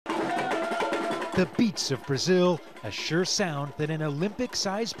The beats of Brazil, a sure sound that an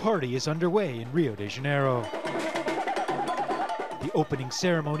Olympic-sized party is underway in Rio de Janeiro. The opening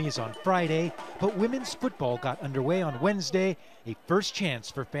ceremony is on Friday, but women's football got underway on Wednesday, a first chance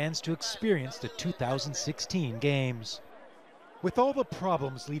for fans to experience the 2016 Games. With all the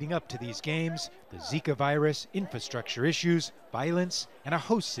problems leading up to these games, the Zika virus, infrastructure issues, violence, and a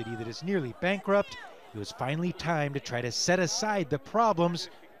host city that is nearly bankrupt, it was finally time to try to set aside the problems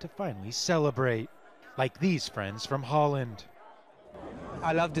to finally celebrate. Like these friends from Holland.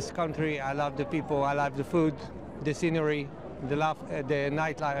 I love this country, I love the people, I love the food, the scenery, the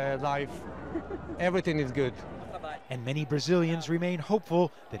nightlife. Everything is good. And many Brazilians remain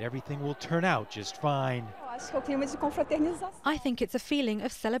hopeful that everything will turn out just fine. I think it's a feeling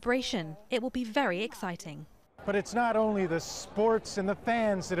of celebration. It will be very exciting. But it's not only the sports and the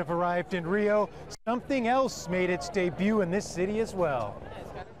fans that have arrived in Rio. Something else made its debut in this city as well.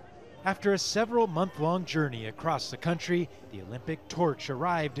 After a several-month-long journey across the country, the Olympic torch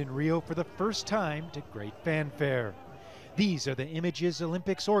arrived in Rio for the first time to great fanfare. These are the images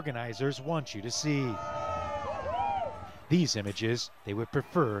Olympics organizers want you to see. These images they would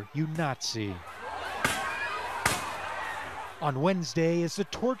prefer you not see. On Wednesday, as the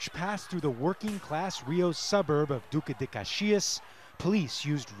torch passed through the working-class Rio suburb of Duque de Caxias, police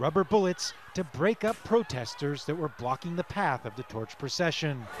used rubber bullets to break up protesters that were blocking the path of the torch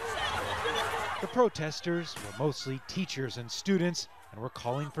procession. The protesters were mostly teachers and students and were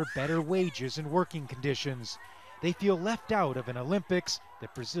calling for better wages and working conditions. They feel left out of an Olympics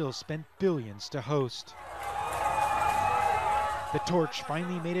that Brazil spent billions to host. The torch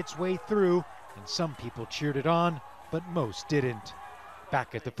finally made its way through, and some people cheered it on, but most didn't.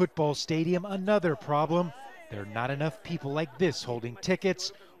 Back at the football stadium, another problem. There are not enough people like this holding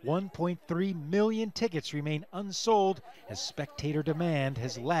tickets. 1.3 million tickets remain unsold as spectator demand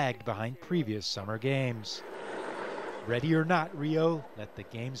has lagged behind previous summer games. Ready or not, Rio, let the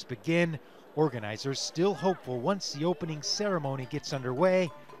games begin. Organizers still hopeful once the opening ceremony gets underway,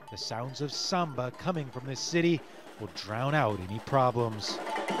 the sounds of samba coming from this city will drown out any problems.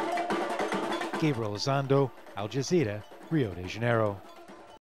 Gabriel Elizondo, Jazeera, Rio de Janeiro.